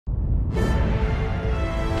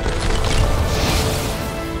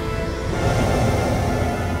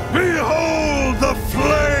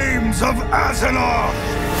Sons of Azeroth!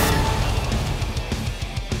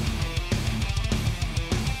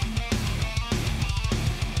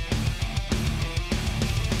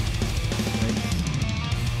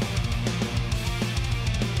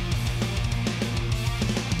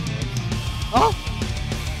 Oh!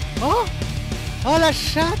 Oh! Oh la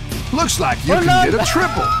chatte! Looks like you can get a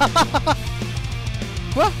triple!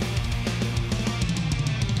 Quoi?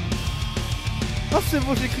 Oh c'est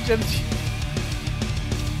bon, j'ai cru que j'allais tuer.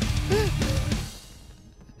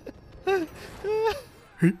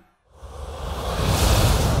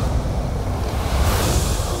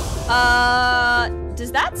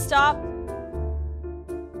 Does that stop?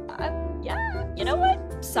 Yeah, you know what?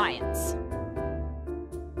 Science.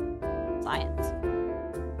 Science.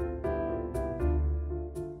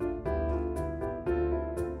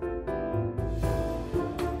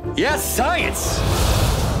 Yes, science!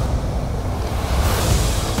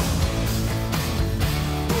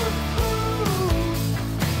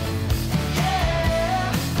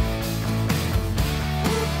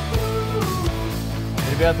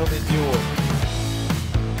 Ребята, он идиот.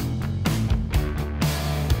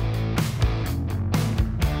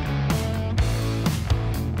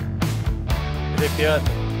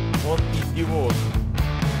 Ребята, он идиот.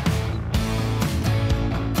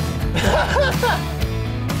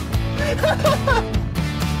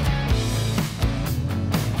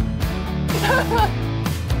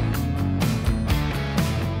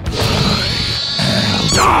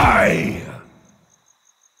 Die!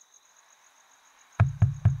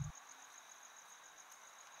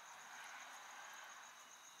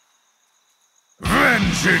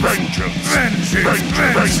 Vengeance!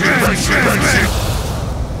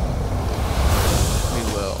 We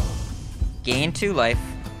will gain 2 life,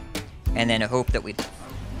 and then hope that we live.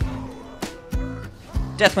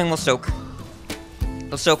 Deathwing will soak.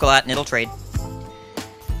 It'll soak a lot, and it'll trade.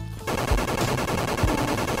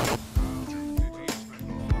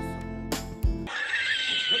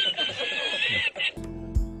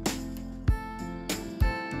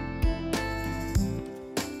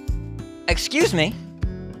 Excuse me?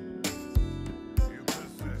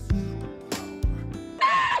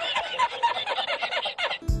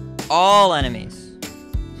 All enemies.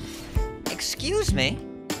 Excuse me?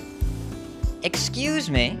 Excuse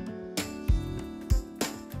me?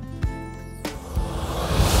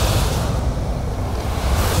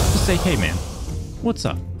 Just say, hey man, what's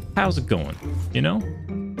up? How's it going? You know?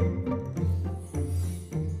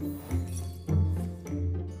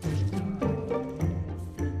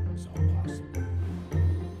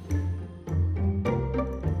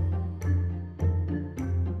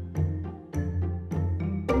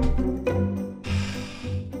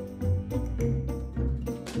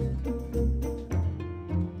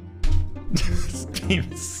 This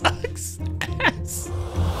game sucks ass.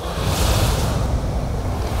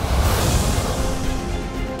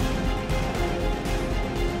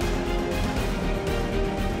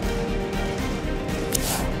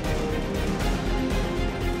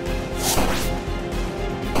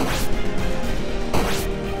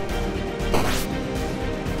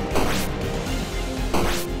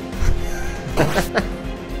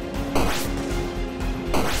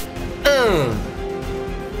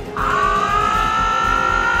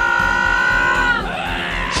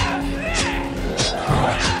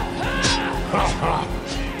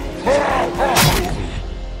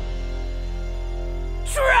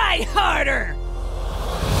 Try harder!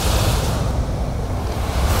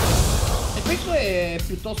 E questo è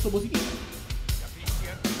piuttosto positivo.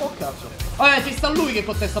 Oh cazzo. Vabbè, ci sta lui che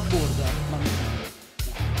contesta borda. Mamma mia.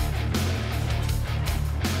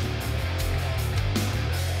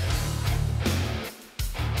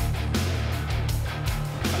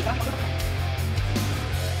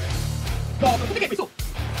 No, perché è questo?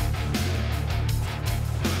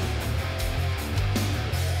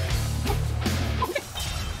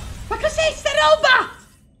 Ma cos'è sta roba?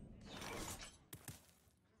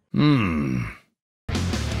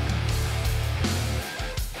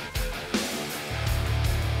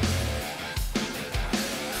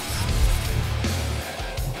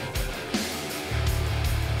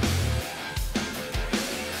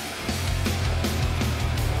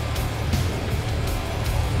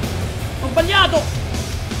 Ho sbagliato!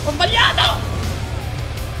 Ho sbagliato!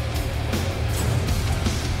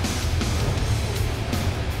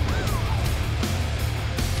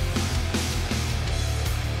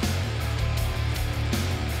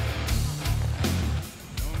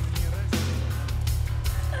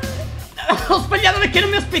 Ho sbagliato perché non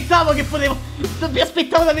mi aspettavo che potevo. Non mi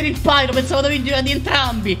aspettavo di avere il pyro, pensavo di aver girati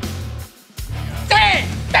entrambi. Sì!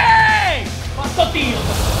 Sì! Quanto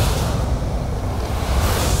tiro!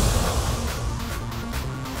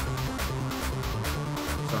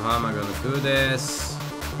 how am I gonna do this?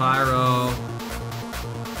 Pyro.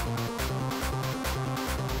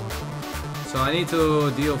 So I need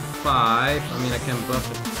to deal 5. I mean, I can buff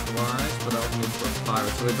it twice, but I also need to buff Pyro.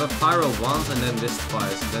 So we buff Pyro once and then this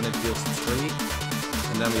twice. Then it deals 3.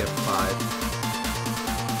 And then we have 5.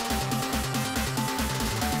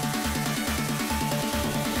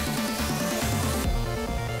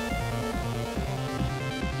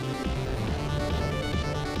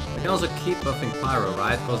 I can also keep buffing Pyro,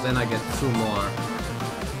 right? Because then I get 2 more.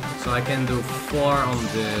 So I can do 4 on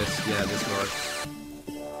this. Yeah, this works.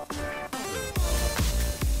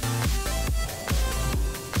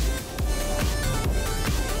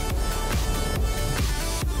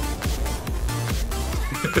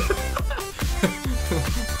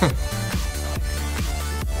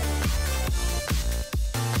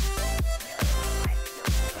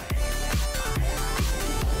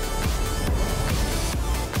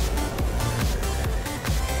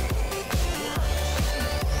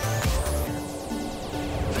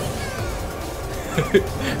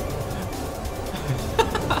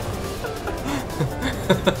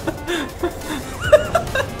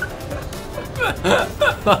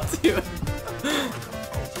 Not even.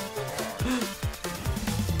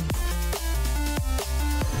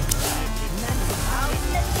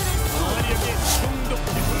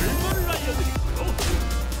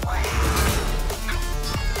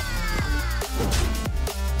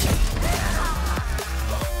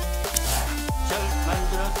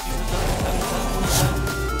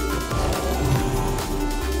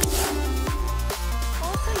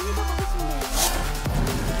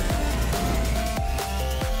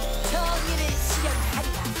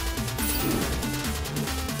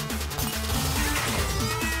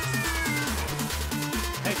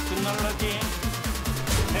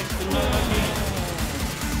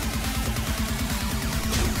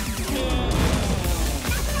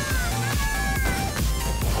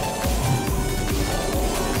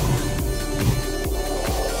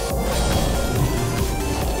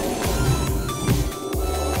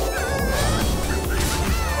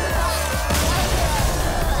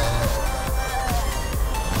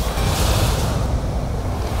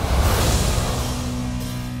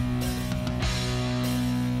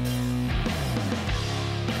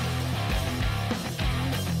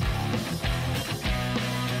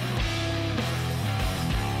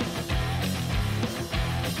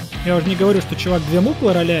 Я уже не говорю, что чувак 2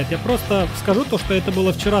 муклы роляет, я просто скажу то, что это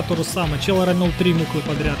было вчера то же самое. Чел ранил 3 муклы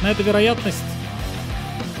подряд. На это вероятность...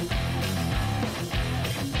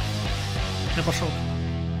 Я пошел.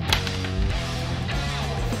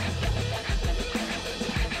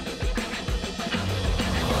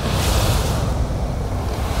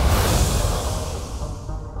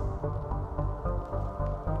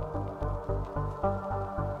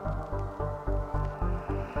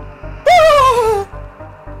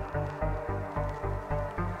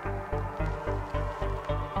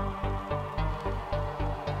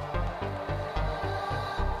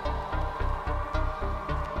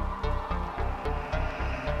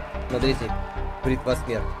 Смотрите, бритва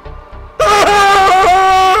смерть.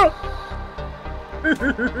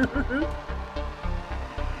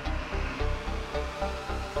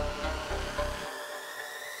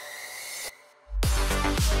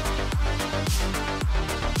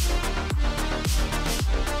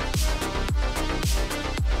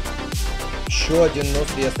 Еще один нос,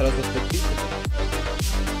 и я сразу подпишу.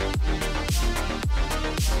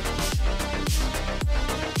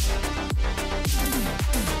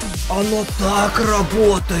 Оно так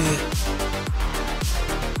работает!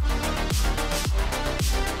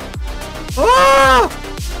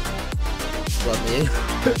 Ладно, я...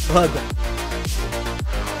 Ладно.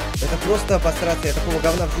 Это просто посраться, я такого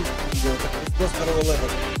говна в жизни не видел. Это Христос второго левела.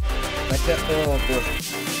 Хотя, о боже.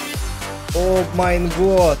 О майн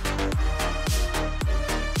год.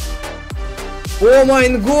 О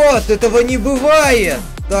майн год, этого не бывает!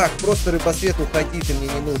 Так, просто рыбосвет, уходи, ты мне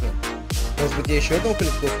не нужен. Может быть, я еще одного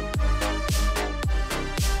колесо?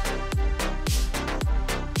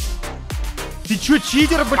 Ты чё,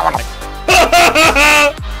 читер, блядь?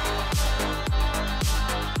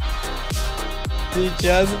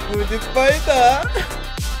 Сейчас будет война.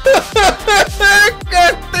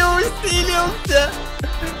 Как ты усилился?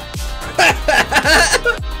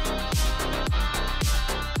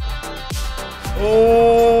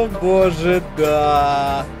 О, боже,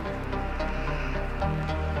 да.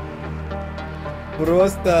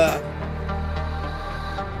 Просто...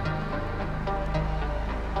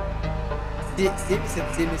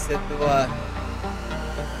 70-72.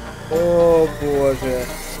 О, боже.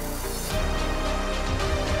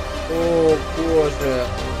 О, боже.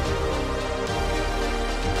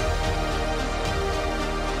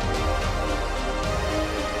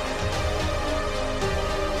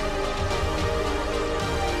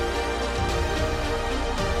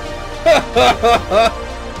 Or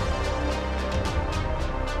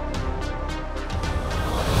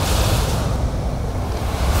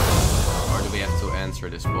do we have to answer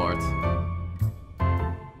this board?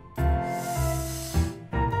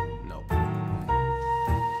 No.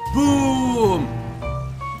 Boom!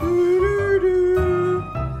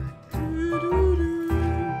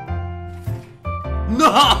 No!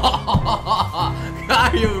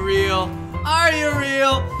 Are you real? Are you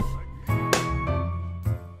real?